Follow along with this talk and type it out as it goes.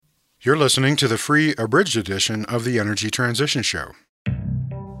You're listening to the free abridged edition of the Energy Transition Show.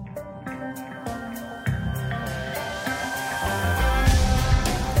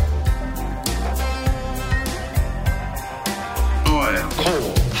 Oil,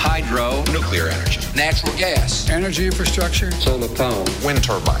 coal, hydro, nuclear energy, natural gas, energy infrastructure, solar power, wind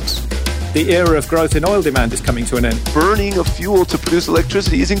turbines. The era of growth in oil demand is coming to an end. Burning of fuel to produce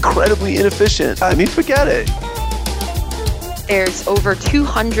electricity is incredibly inefficient. I mean, forget it. There's over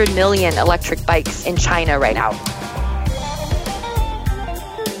 200 million electric bikes in China right now.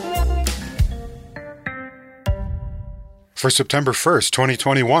 For September 1st,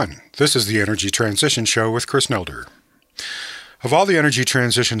 2021, this is the Energy Transition Show with Chris Nelder. Of all the energy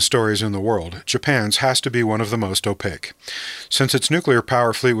transition stories in the world, Japan's has to be one of the most opaque. Since its nuclear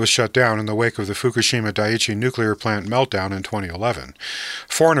power fleet was shut down in the wake of the Fukushima Daiichi nuclear plant meltdown in 2011,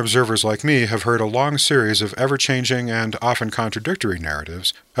 foreign observers like me have heard a long series of ever-changing and often contradictory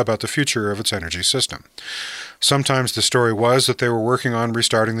narratives about the future of its energy system. Sometimes the story was that they were working on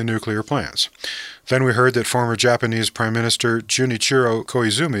restarting the nuclear plants. Then we heard that former Japanese Prime Minister Junichiro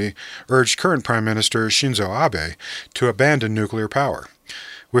Koizumi urged current Prime Minister Shinzo Abe to abandon nuclear power.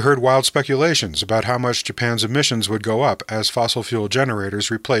 We heard wild speculations about how much Japan's emissions would go up as fossil fuel generators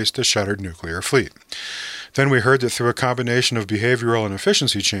replaced the shuttered nuclear fleet. Then we heard that through a combination of behavioral and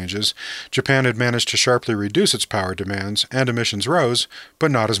efficiency changes, Japan had managed to sharply reduce its power demands and emissions rose,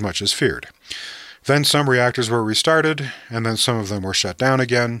 but not as much as feared. Then some reactors were restarted, and then some of them were shut down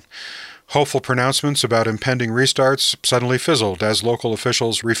again. Hopeful pronouncements about impending restarts suddenly fizzled as local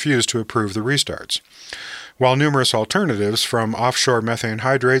officials refused to approve the restarts. While numerous alternatives, from offshore methane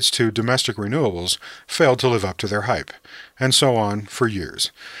hydrates to domestic renewables, failed to live up to their hype. And so on for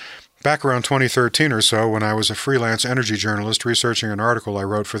years. Back around 2013 or so, when I was a freelance energy journalist researching an article I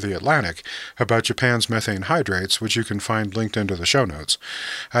wrote for The Atlantic about Japan's methane hydrates, which you can find linked into the show notes,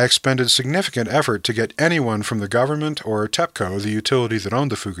 I expended significant effort to get anyone from the government or TEPCO, the utility that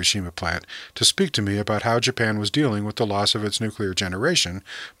owned the Fukushima plant, to speak to me about how Japan was dealing with the loss of its nuclear generation,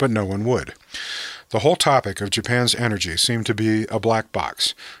 but no one would. The whole topic of Japan's energy seemed to be a black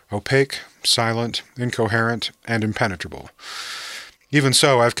box, opaque, silent, incoherent, and impenetrable. Even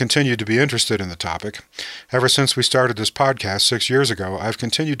so, I've continued to be interested in the topic. Ever since we started this podcast 6 years ago, I've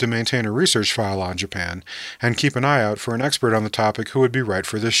continued to maintain a research file on Japan and keep an eye out for an expert on the topic who would be right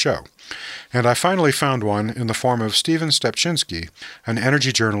for this show. And I finally found one in the form of Steven Stepczynski, an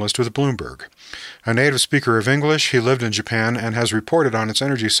energy journalist with Bloomberg. A native speaker of English, he lived in Japan and has reported on its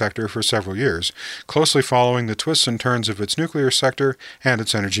energy sector for several years, closely following the twists and turns of its nuclear sector and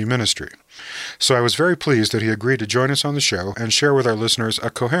its energy ministry. So I was very pleased that he agreed to join us on the show and share with our listeners a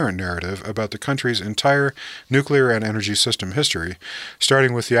coherent narrative about the country's entire nuclear and energy system history,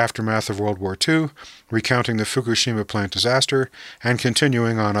 starting with the aftermath of World War II, recounting the Fukushima plant disaster, and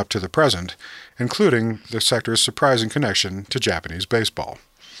continuing on up to the present, including the sector's surprising connection to Japanese baseball.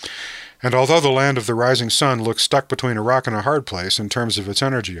 And although the land of the rising sun looks stuck between a rock and a hard place in terms of its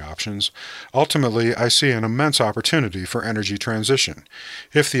energy options, ultimately I see an immense opportunity for energy transition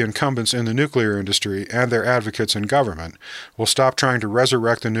if the incumbents in the nuclear industry and their advocates in government will stop trying to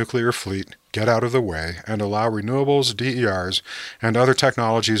resurrect the nuclear fleet, get out of the way, and allow renewables, DERs, and other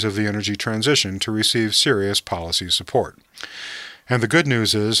technologies of the energy transition to receive serious policy support. And the good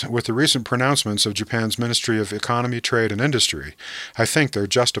news is, with the recent pronouncements of Japan's Ministry of Economy, Trade, and Industry, I think they're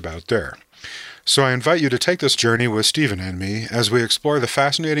just about there. So I invite you to take this journey with Stephen and me as we explore the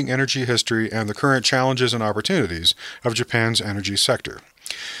fascinating energy history and the current challenges and opportunities of Japan's energy sector.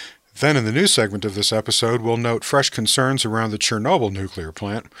 Then in the news segment of this episode, we'll note fresh concerns around the Chernobyl nuclear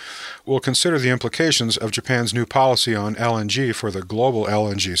plant. We'll consider the implications of Japan's new policy on LNG for the global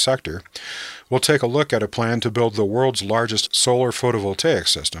LNG sector. We'll take a look at a plan to build the world's largest solar photovoltaic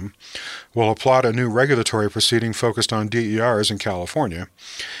system. We'll applaud a new regulatory proceeding focused on DERs in California.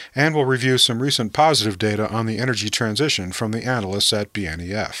 And we'll review some recent positive data on the energy transition from the analysts at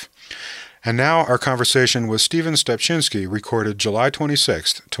BNEF. And now our conversation with Steven Stepczynski, recorded July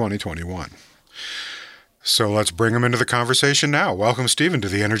 26, 2021. So let's bring him into the conversation now. Welcome, Steven, to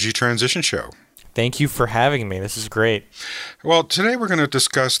the Energy Transition Show. Thank you for having me. This is great. Well, today we're going to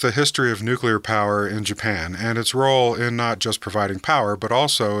discuss the history of nuclear power in Japan and its role in not just providing power, but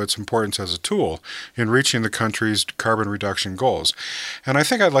also its importance as a tool in reaching the country's carbon reduction goals. And I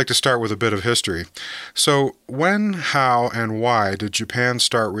think I'd like to start with a bit of history. So when, how, and why did Japan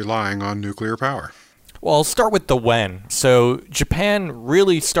start relying on nuclear power? Well, I'll start with the when. So Japan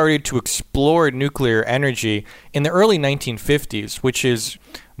really started to explore nuclear energy in the early 1950s, which is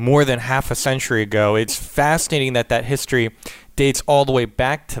more than half a century ago. It's fascinating that history dates all the way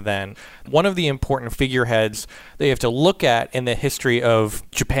back to then. One of the important figureheads that you have to look at in the history of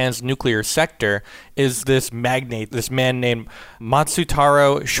Japan's nuclear sector is this magnate, this man named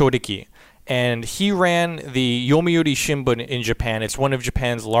Matsutaro Shodeki. And he ran the Yomiuri Shimbun in Japan. It's one of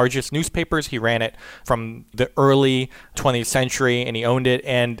Japan's largest newspapers. He ran it from the early 20th century, and he owned it.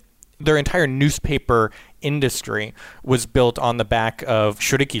 And their entire newspaper industry was built on the back of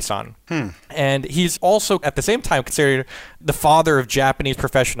Shodeki-san. And he's also, at the same time, considered the father of Japanese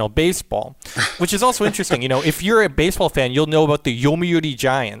professional baseball, which is also interesting. You know, if you're a baseball fan, you'll know about the Yomiuri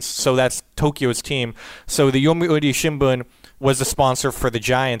Giants. So that's Tokyo's team. So the Yomiuri Shimbun was the sponsor for the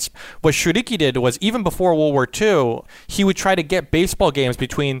Giants. What Shodeki did was, even before World War II, he would try to get baseball games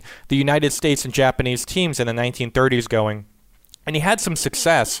between the United States and Japanese teams in the 1930s going. And he had some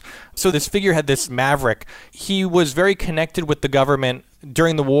success. So this figure had this maverick. He was very connected with the government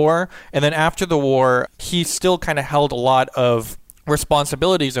during the war. And then after the war, he still kind of held a lot of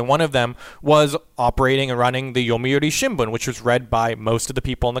responsibilities, and one of them was operating and running the Yomiuri Shimbun, which was read by most of the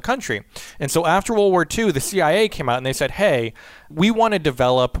people in the country. And so after World War II, the CIA came out and they said, hey, we want to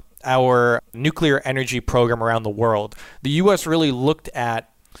develop our nuclear energy program around the world. The U.S. really looked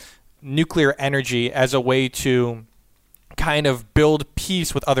at nuclear energy as a way to kind of build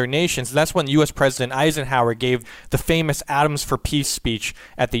peace with other nations. And that's when U.S. President Eisenhower gave the famous Atoms for Peace speech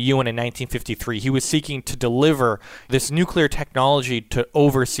at the UN in 1953. He was seeking to deliver this nuclear technology to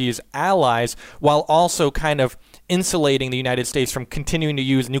overseas allies while also kind of insulating the United States from continuing to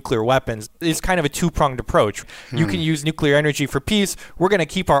use nuclear weapons. It's kind of a two-pronged approach. You can use nuclear energy for peace. We're going to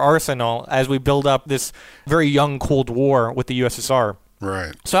keep our arsenal as we build up this very young Cold War with the USSR.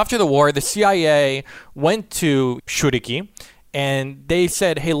 Right. So after the war, the CIA went to Shodeki and they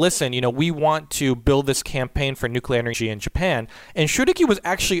said, hey, listen, you know, we want to build this campaign for nuclear energy in Japan. And Shodeki was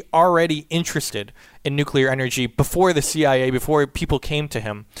actually already interested in nuclear energy before the CIA, before people came to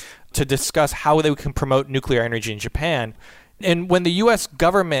him to discuss how they can promote nuclear energy in Japan. And when the U.S.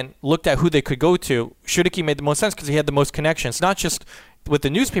 government looked at who they could go to, Shodeki made the most sense because he had the most connections, not just with the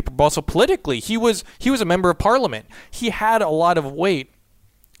newspaper, but also politically. He was a member of parliament. He had a lot of weight,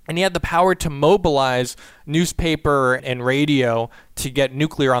 and he had the power to mobilize newspaper and radio to get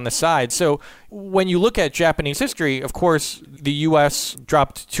nuclear on the side. So when you look at Japanese history, of course, the U.S.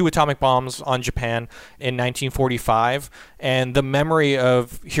 dropped 2 atomic bombs on Japan in 1945, and the memory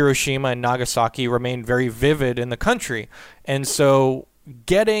of Hiroshima and Nagasaki remained very vivid in the country. And so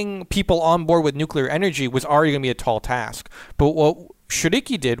getting people on board with nuclear energy was already going to be a tall task. But what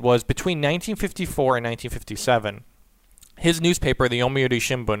Shodeki did was, between 1954 and 1957, his newspaper, the Yomiuri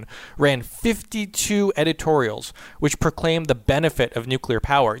Shimbun, ran 52 editorials which proclaimed the benefit of nuclear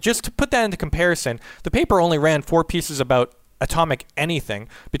power. Just to put that into comparison, the paper only ran 4 pieces about atomic anything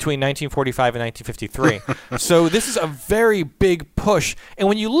between 1945 and 1953. So this is a very big push. And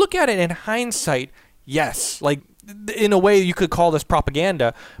when you look at it in hindsight, yes, like, in a way you could call this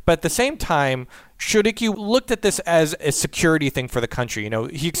propaganda, but at the same time, Shodeki looked at this as a security thing for the country. You know,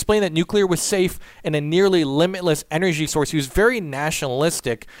 he explained that nuclear was safe and a nearly limitless energy source. He was very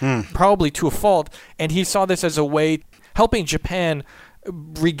nationalistic, probably to a fault, and he saw this as a way helping Japan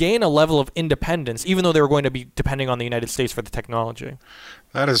regain a level of independence, even though they were going to be depending on the United States for the technology.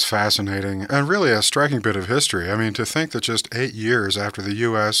 That is fascinating, and really a striking bit of history. I mean, to think that just 8 years after the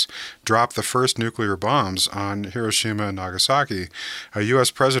U.S. dropped the first nuclear bombs on Hiroshima and Nagasaki, a U.S.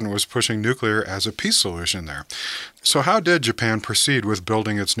 president was pushing nuclear as a peace solution there. So how did Japan proceed with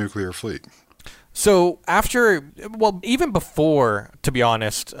building its nuclear fleet? So even before, to be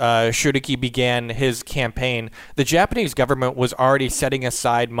honest, Shodeki began his campaign, the Japanese government was already setting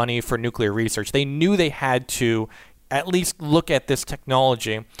aside money for nuclear research. They knew they had to at least look at this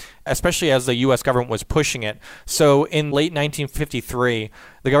technology, especially as the U.S. government was pushing it. So in late 1953,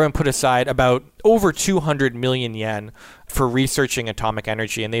 the government put aside about over 200 million yen for researching atomic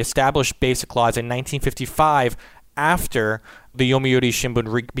energy, and they established basic laws in 1955 after the Yomiuri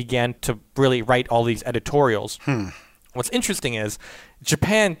Shimbun began to really write all these editorials. What's interesting is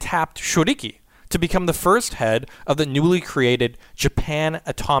Japan tapped Shodeki to become the first head of the newly created Japan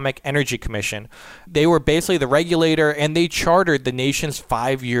Atomic Energy Commission. They were basically the regulator, and they chartered the nation's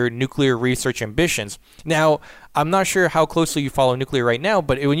 5-year nuclear research ambitions. Now, I'm not sure how closely you follow nuclear right now,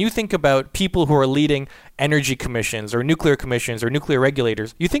 but when you think about people who are leading energy commissions or nuclear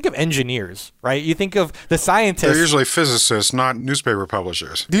regulators, you think of engineers, right? You think of the scientists. They're usually physicists, not newspaper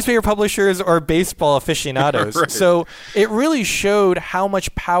publishers. Newspaper publishers or baseball aficionados. Right. So it really showed how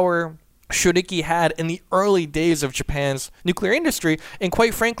much power Shodaiki had in the early days of Japan's nuclear industry. And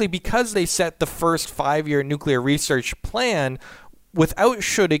quite frankly, because they set the first 5-year nuclear research plan, without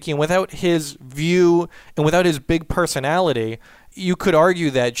Shodaiki and without his view and without his big personality, you could argue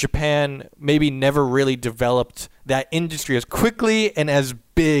that Japan maybe never really developed that industry as quickly and as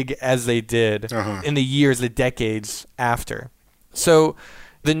big as they did in the years, the decades after. So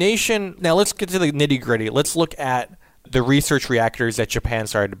the nation, now let's get to the nitty-gritty. Let's look at the research reactors that Japan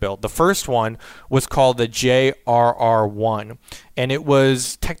started to build. The first one was called the JRR-1, and it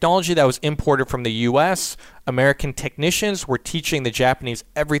was technology that was imported from the U.S. American technicians were teaching the Japanese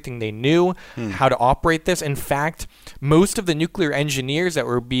everything they knew, how to operate this. In fact, most of the nuclear engineers that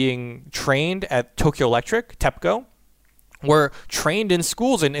were being trained at Tokyo Electric, TEPCO, were trained in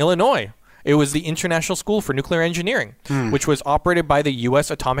schools in Illinois. It was the International School for Nuclear Engineering, which was operated by the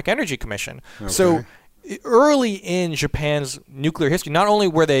U.S. Atomic Energy Commission. Okay. So early in Japan's nuclear history, not only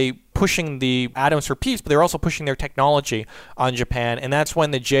were they pushing the atoms for peace, but they were also pushing their technology on Japan. And that's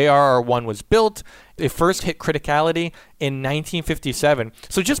when the JRR-1 was built. It first hit criticality in 1957.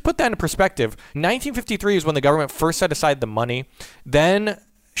 So just put that in perspective. 1953 is when the government first set aside the money. Then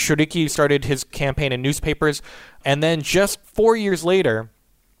Shodaiki started his campaign in newspapers. And then just 4 years later,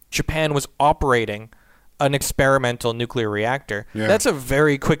 Japan was operating an experimental nuclear reactor. Yeah. That's a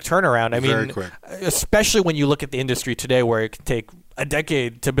very quick turnaround. I mean, especially when you look at the industry today where it can take a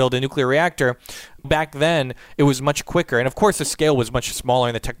decade to build a nuclear reactor. Back then, it was much quicker. And of course, the scale was much smaller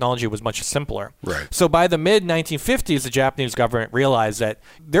and the technology was much simpler. Right. So by the mid-1950s, the Japanese government realized that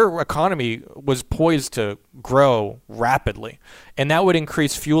their economy was poised to grow rapidly. And that would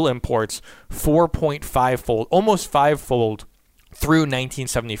increase fuel imports 4.5-fold, almost 5-fold, through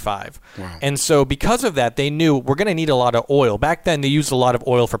 1975. Wow. And so because of that, they knew we're going to need a lot of oil. Back then, they used a lot of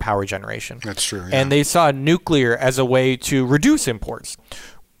oil for power generation. That's true, yeah. And they saw nuclear as a way to reduce imports.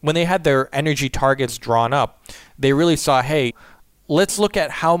 When they had their energy targets drawn up, they really saw, hey, let's look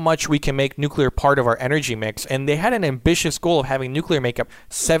at how much we can make nuclear part of our energy mix. And they had an ambitious goal of having nuclear make up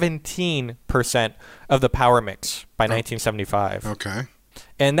 17% of the power mix by 1975. Okay.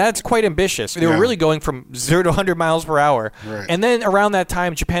 And that's quite ambitious. They were really going from 0 to 100 miles per hour. Right. And then around that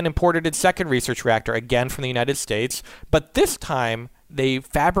time, Japan imported its second research reactor, again from the United States. But this time, they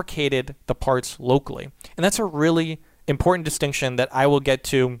fabricated the parts locally. And that's a really important distinction that I will get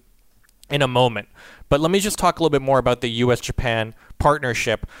to in a moment. But let me just talk a little bit more about the U.S.-Japan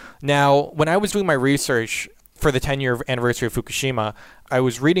partnership. Now, when I was doing my research for the 10-year anniversary of Fukushima, I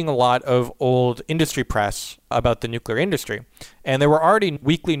was reading a lot of old industry press about the nuclear industry. And there were already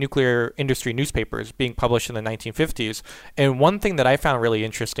weekly nuclear industry newspapers being published in the 1950s. And one thing that I found really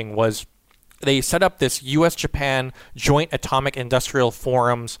interesting was they set up this U.S.-Japan Joint Atomic Industrial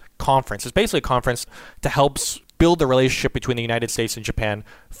Forums conference. It's basically a conference to help build the relationship between the United States and Japan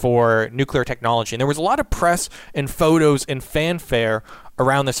for nuclear technology. And there was a lot of press and photos and fanfare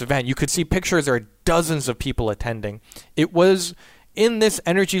around this event. You could see pictures. There are dozens of people attending. It was, in this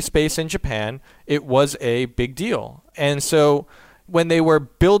energy space in Japan, it was a big deal. And so when they were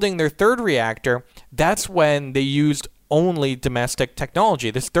building their third reactor, that's when they used only domestic technology.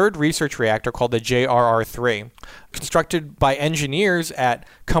 This third research reactor, called the JRR-3, constructed by engineers at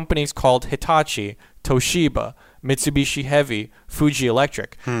companies called Hitachi, Toshiba, Mitsubishi Heavy, Fuji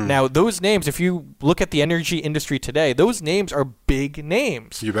Electric. Now, those names, if you look at the energy industry today, those names are big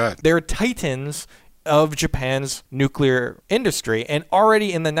names. You bet. They're titans of Japan's nuclear industry. And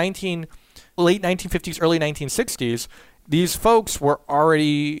already in the late 1950s, early 1960s, these folks were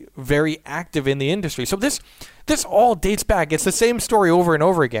already very active in the industry. So this all dates back. It's the same story over and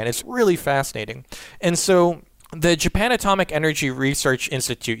over again. It's really fascinating. And so the Japan Atomic Energy Research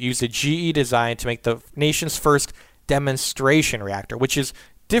Institute used a GE design to make the nation's first demonstration reactor, which is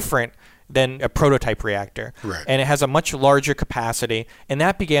different than a prototype reactor. Right. And it has a much larger capacity, and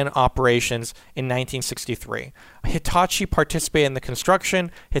that began operations in 1963. Hitachi participated in the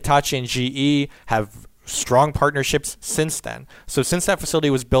construction. Hitachi and GE have strong partnerships since then. So since that facility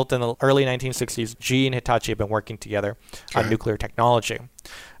was built in the early 1960s, GE and Hitachi have been working together on nuclear technology.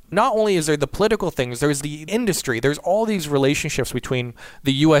 Not only is there the political things, there's the industry, there's all these relationships between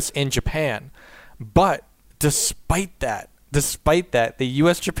the U.S. and Japan. But despite that, the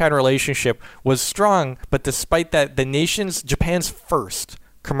U.S.-Japan relationship was strong, but despite that, Japan's first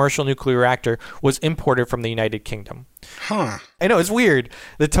commercial nuclear reactor was imported from the United Kingdom. Huh. I know, it's weird.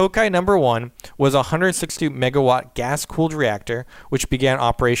 The Tokai No. 1 was a 160 megawatt gas-cooled reactor, which began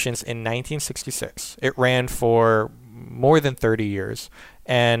operations in 1966. It ran for more than 30 years.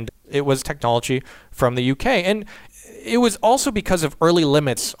 And it was technology from the UK. And it was also because of early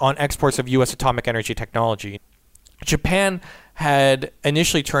limits on exports of U.S. atomic energy technology. Japan had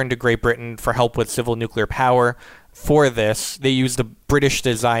initially turned to Great Britain for help with civil nuclear power. For this, they used the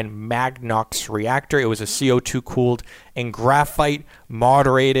British-designed Magnox reactor. It was a CO2-cooled and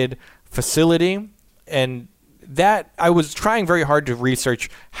graphite-moderated facility. And that, I was trying very hard to research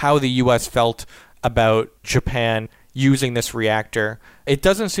how the U.S. felt about Japan using this reactor. It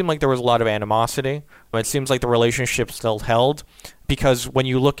doesn't seem like there was a lot of animosity. It seems like the relationship still held, because when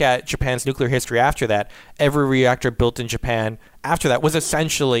you look at Japan's nuclear history after that, every reactor built in Japan after that was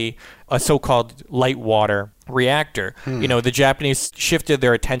essentially a so-called light water reactor. You know, the Japanese shifted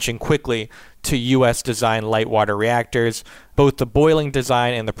their attention quickly to U.S. designed light water reactors, both the boiling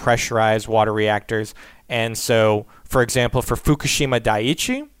design and the pressurized water reactors. And so, for example, for Fukushima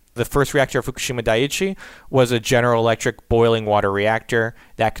Daiichi, the first reactor of Fukushima Daiichi was a General Electric boiling water reactor.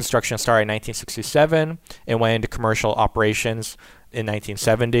 That construction started in 1967 and went into commercial operations in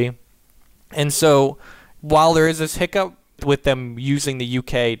 1970. And so while there is this hiccup with them using the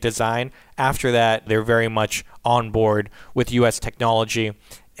UK design, after that they're very much on board with US technology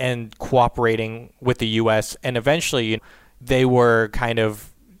and cooperating with the US. And eventually they were kind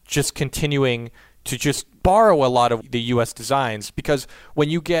of just continuing to just borrow a lot of the U.S. designs, because when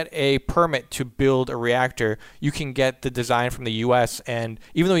you get a permit to build a reactor, you can get the design from the U.S. And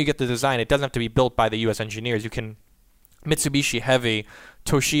even though you get the design, it doesn't have to be built by the U.S. engineers. You can, Mitsubishi Heavy,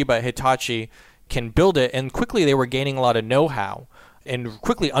 Toshiba, Hitachi can build it. And quickly they were gaining a lot of know-how and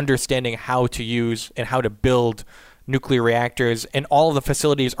quickly understanding how to use and how to build nuclear reactors and all of the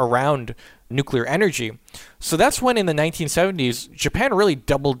facilities around nuclear energy. So that's when in the 1970s, Japan really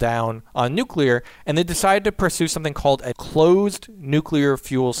doubled down on nuclear, and they decided to pursue something called a closed nuclear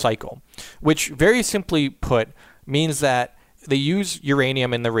fuel cycle, which very simply put means that they use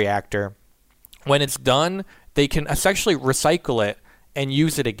uranium in the reactor. When it's done, they can essentially recycle it and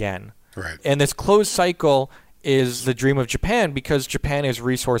use it again. Right. And this closed cycle is the dream of Japan because Japan is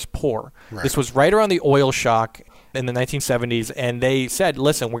resource poor. Right. This was right around the oil shock in the 1970s, and they said,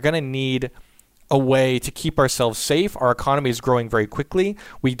 listen, we're going to need a way to keep ourselves safe. Our economy is growing very quickly.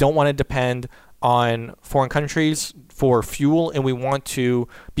 We don't want to depend on foreign countries for fuel, and we want to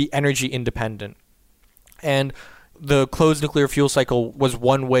be energy independent. And the closed nuclear fuel cycle was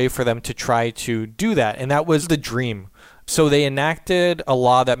one way for them to try to do that, and that was the dream. So they enacted a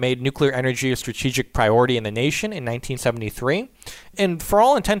law that made nuclear energy a strategic priority in the nation in 1973. And for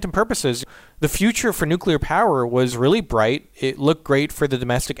all intent and purposes, the future for nuclear power was really bright. It looked great for the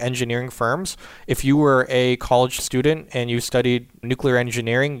domestic engineering firms. If you were a college student and you studied nuclear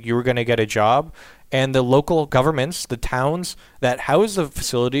engineering, you were going to get a job. And the local governments, the towns that housed the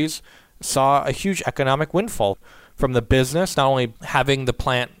facilities, saw a huge economic windfall from the business, not only having the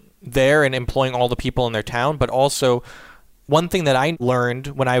plant there and employing all the people in their town, but also one thing that I learned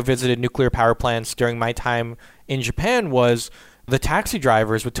when I visited nuclear power plants during my time in Japan was the taxi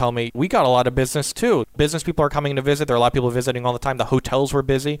drivers would tell me, we got a lot of business too. Business people are coming to visit. There are a lot of people visiting all the time. The hotels were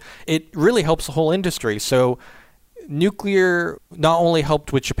busy. It really helps the whole industry. So nuclear not only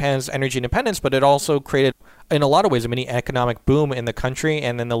helped with Japan's energy independence, but it also created, in a lot of ways, a mini economic boom in the country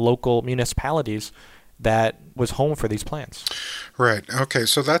and in the local municipalities that was home for these plants. Right. Okay.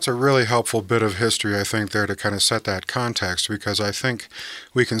 So that's a really helpful bit of history, I think, there to kind of set that context, because I think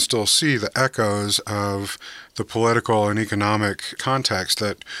we can still see the echoes of the political and economic context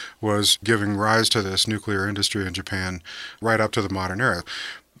that was giving rise to this nuclear industry in Japan right up to the modern era.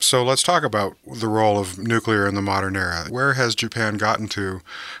 So let's talk about the role of nuclear in the modern era. Where has Japan gotten to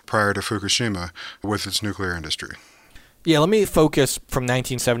prior to Fukushima with its nuclear industry? Yeah, let me focus from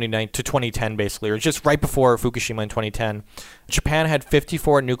 1979 to 2010, basically, or just right before Fukushima in 2010. Japan had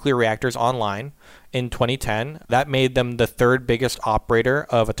 54 nuclear reactors online in 2010. That made them the third biggest operator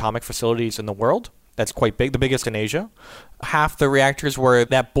of atomic facilities in the world. That's quite big, the biggest in Asia. Half the reactors were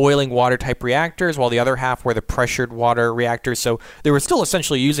that boiling water type reactors, while the other half were the pressured water reactors. So they were still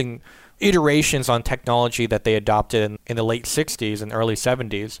essentially using iterations on technology that they adopted in the late 60s and early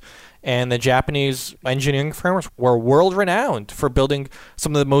 70s. And the Japanese engineering firms were world-renowned for building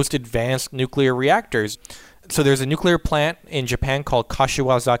some of the most advanced nuclear reactors. So there's a nuclear plant in Japan called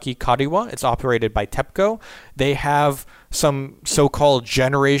Kashiwazaki Kariwa. It's operated by TEPCO. They have some so-called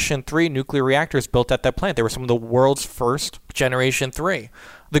Generation 3 nuclear reactors built at that plant. They were some of the world's first Generation 3.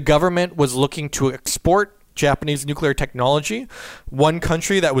 The government was looking to export Japanese nuclear technology. One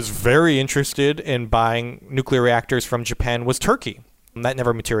country that was very interested in buying nuclear reactors from Japan was Turkey. That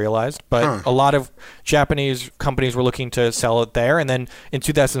never materialized, but a lot of Japanese companies were looking to sell it there. And then in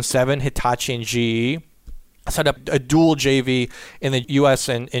 2007, Hitachi and GE set up a dual JV in the US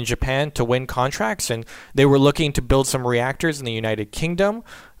and in Japan to win contracts, and they were looking to build some reactors in the United Kingdom.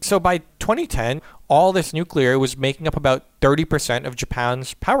 So by 2010, all this nuclear was making up about 30% of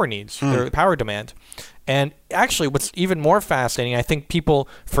Japan's power needs, their power demand. And actually, what's even more fascinating, I think people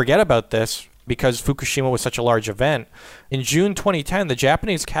forget about this because Fukushima was such a large event. In June 2010, the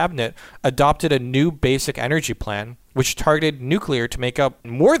Japanese cabinet adopted a new basic energy plan, which targeted nuclear to make up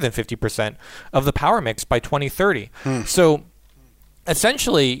more than 50% of the power mix by 2030. So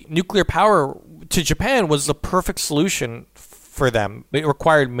essentially, nuclear power to Japan was the perfect solution for them. It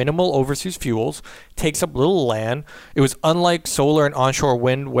required minimal overseas fuels, takes up little land. It was unlike solar and onshore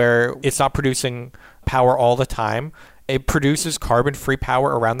wind, where it's not producing power all the time. It produces carbon-free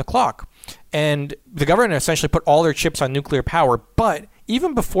power around the clock. And the government essentially put all their chips on nuclear power. But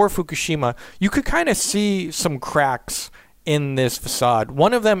even before Fukushima, you could kind of see some cracks in this facade.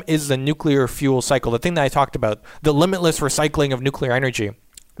 One of them is the nuclear fuel cycle, the thing that I talked about, the limitless recycling of nuclear energy.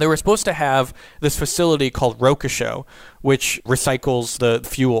 They were supposed to have this facility called Rokusho, which recycles the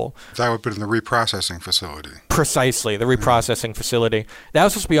fuel. That would be in the reprocessing facility. Precisely, the reprocessing facility. That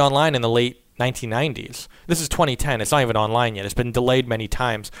was supposed to be online in the late 1990s. This is 2010. It's not even online yet. It's been delayed many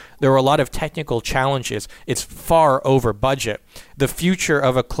times. There were a lot of technical challenges. It's far over budget. The future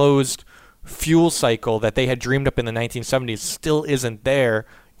of a closed fuel cycle that they had dreamed up in the 1970s still isn't there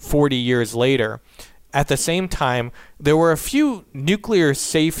 40 years later. At the same time, there were a few nuclear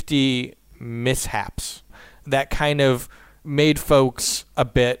safety mishaps that kind of made folks a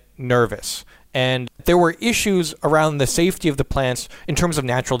bit nervous. And there were issues around the safety of the plants in terms of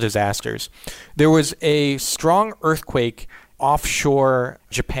natural disasters. There was a strong earthquake offshore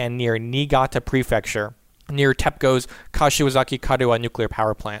Japan near Niigata Prefecture, near TEPCO's Kashiwazaki Kadowa nuclear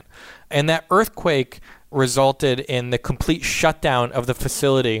power plant. And that earthquake resulted in the complete shutdown of the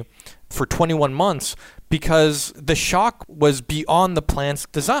facility for 21 months because the shock was beyond the plant's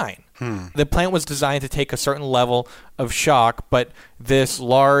design. The plant was designed to take a certain level of shock, but this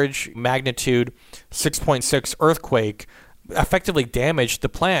large magnitude 6.6 earthquake effectively damaged the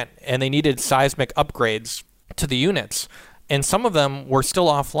plant, and they needed seismic upgrades to the units. And some of them were still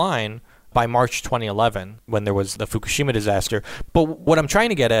offline by March 2011 when there was the Fukushima disaster. But what I'm trying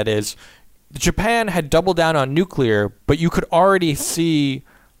to get at is Japan had doubled down on nuclear, but you could already see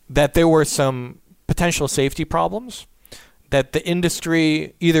that there were some potential safety problems that the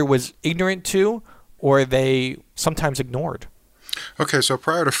industry either was ignorant to or they sometimes ignored. Okay, so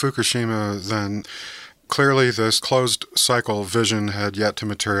prior to Fukushima, then, clearly this closed cycle vision had yet to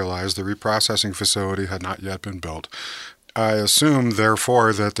materialize. The reprocessing facility had not yet been built. I assume,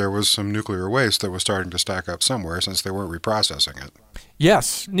 therefore, that there was some nuclear waste that was starting to stack up somewhere since they weren't reprocessing it.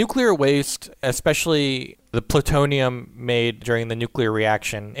 Yes, nuclear waste, especially the plutonium made during the nuclear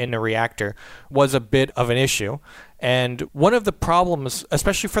reaction in a reactor, was a bit of an issue. And one of the problems,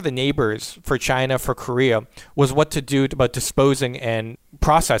 especially for the neighbors, for China, for Korea, was what to do about disposing and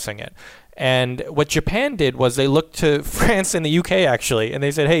processing it. And what Japan did was they looked to France and the UK, actually, and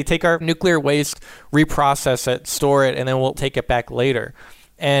they said, hey, take our nuclear waste, reprocess it, store it, and then we'll take it back later.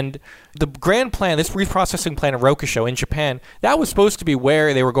 And the grand plan, this reprocessing plan of Rokusho in Japan, that was supposed to be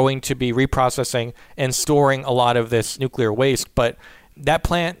where they were going to be reprocessing and storing a lot of this nuclear waste. But that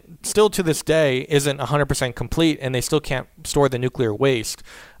plant still to this day isn't 100% complete, and they still can't store the nuclear waste.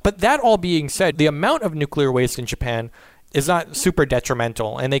 But that all being said, the amount of nuclear waste in Japan is not super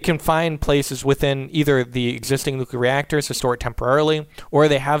detrimental, and they can find places within either the existing nuclear reactors to store it temporarily, or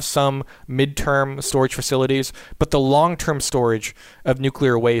they have some midterm storage facilities. But the long-term storage of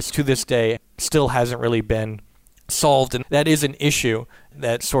nuclear waste to this day still hasn't really been solved, and that is an issue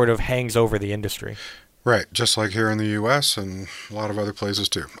that sort of hangs over the industry. Right, just like here in the U.S. and a lot of other places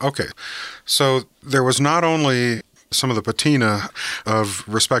too. Okay, so there was not only some of the patina of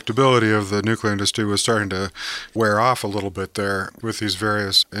respectability of the nuclear industry was starting to wear off a little bit there with these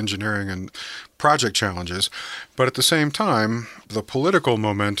various engineering and project challenges. But at the same time, the political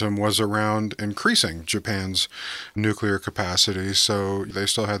momentum was around increasing Japan's nuclear capacity. So they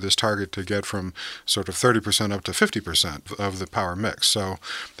still had this target to get from sort of 30% up to 50% of the power mix. So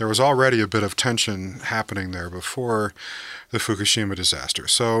there was already a bit of tension happening there before the Fukushima disaster.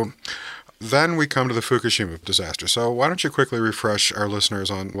 So then we come to the Fukushima disaster. So why don't you quickly refresh our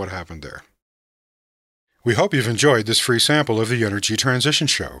listeners on what happened there? We hope you've enjoyed this free sample of the Energy Transition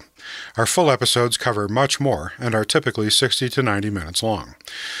Show. Our full episodes cover much more and are typically 60 to 90 minutes long.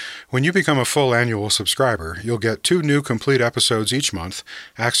 When you become a full annual subscriber, you'll get 2 new complete episodes each month,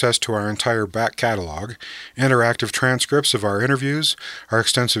 access to our entire back catalog, interactive transcripts of our interviews, our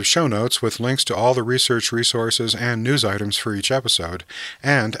extensive show notes with links to all the research resources and news items for each episode,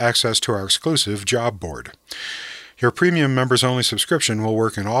 and access to our exclusive job board. Your premium members-only subscription will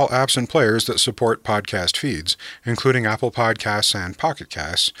work in all apps and players that support podcast feeds, including Apple Podcasts and Pocket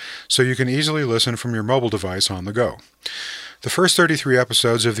Casts, so you can easily listen from your mobile device on the go. The first 33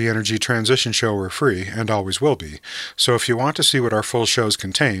 episodes of the Energy Transition Show are free, and always will be, so if you want to see what our full shows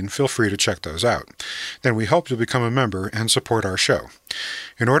contain, feel free to check those out. Then we hope you'll become a member and support our show.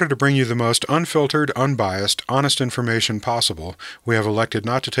 In order to bring you the most unfiltered, unbiased, honest information possible, we have elected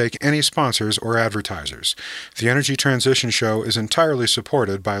not to take any sponsors or advertisers. The Energy Transition Show is entirely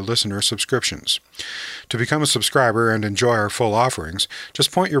supported by listener subscriptions. To become a subscriber and enjoy our full offerings,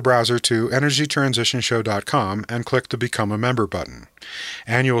 just point your browser to energytransitionshow.com and click the Become a Member button.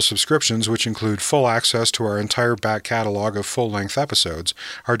 Annual subscriptions, which include full access to our entire back catalog of full-length episodes,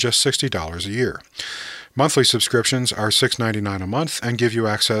 are just $60 a year. Monthly subscriptions are $6.99 a month and give you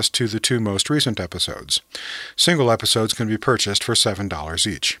access to the 2 most recent episodes. Single episodes can be purchased for $7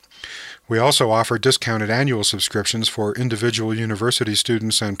 each. We also offer discounted annual subscriptions for individual university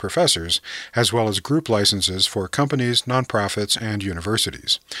students and professors, as well as group licenses for companies, nonprofits, and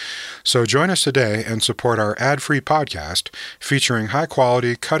universities. So join us today and support our ad-free podcast featuring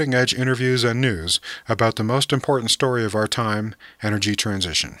high-quality, cutting-edge interviews and news about the most important story of our time, energy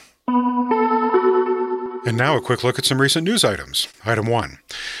transition. And now a quick look at some recent news items. Item 1.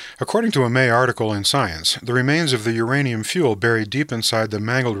 According to a May article in Science, the remains of the uranium fuel buried deep inside the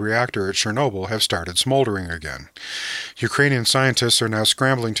mangled reactor at Chernobyl have started smoldering again. Ukrainian scientists are now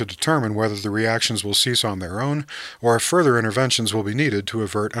scrambling to determine whether the reactions will cease on their own or if further interventions will be needed to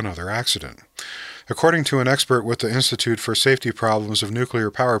avert another accident. According to an expert with the Institute for Safety Problems of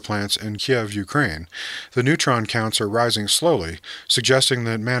Nuclear Power Plants in Kiev, Ukraine, the neutron counts are rising slowly, suggesting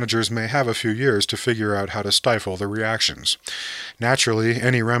that managers may have a few years to figure out how to stifle the reactions. Naturally,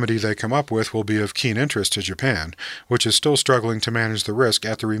 any remedy they come up with will be of keen interest to Japan, which is still struggling to manage the risk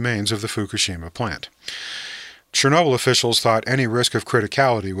at the remains of the Fukushima plant. Chernobyl officials thought any risk of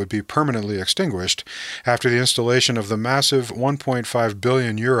criticality would be permanently extinguished after the installation of the massive €1.5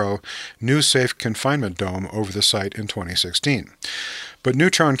 billion new safe confinement dome over the site in 2016. But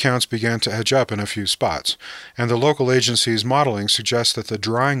neutron counts began to edge up in a few spots, and the local agency's modeling suggests that the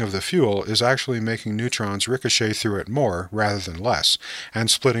drying of the fuel is actually making neutrons ricochet through it more rather than less, and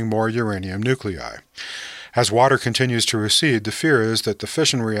splitting more uranium nuclei. As water continues to recede, the fear is that the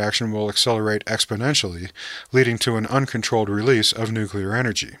fission reaction will accelerate exponentially, leading to an uncontrolled release of nuclear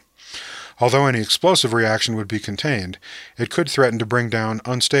energy. Although any explosive reaction would be contained, it could threaten to bring down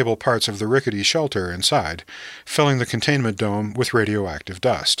unstable parts of the rickety shelter inside, filling the containment dome with radioactive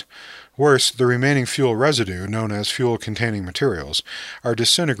dust. Worse, the remaining fuel residue, known as fuel-containing materials, are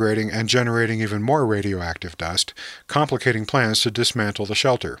disintegrating and generating even more radioactive dust, complicating plans to dismantle the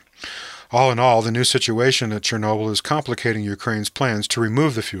shelter. All in all, the new situation at Chernobyl is complicating Ukraine's plans to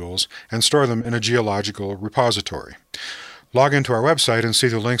remove the fuels and store them in a geological repository. Log into our website and see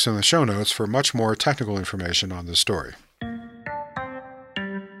the links in the show notes for much more technical information on this story.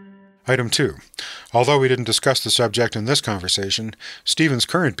 Item 2. Although we didn't discuss the subject in this conversation, Stephen's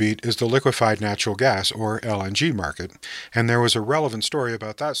current beat is the liquefied natural gas, or LNG, market, and there was a relevant story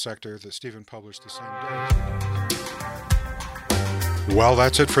about that sector that Stephen published the same day. Well,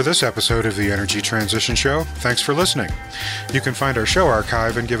 that's it for this episode of the Energy Transition Show. Thanks for listening. You can find our show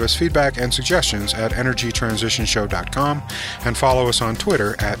archive and give us feedback and suggestions at energytransitionshow.com and follow us on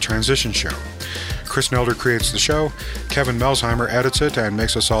Twitter at Transition Show. Chris Nelder creates the show, Kevin Melsheimer edits it and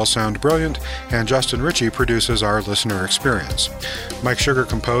makes us all sound brilliant, and Justin Ritchie produces our listener experience. Mike Sugar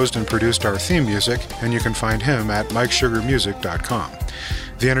composed and produced our theme music, and you can find him at MikeSugarMusic.com.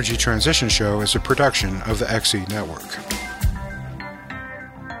 The Energy Transition Show is a production of the XE Network.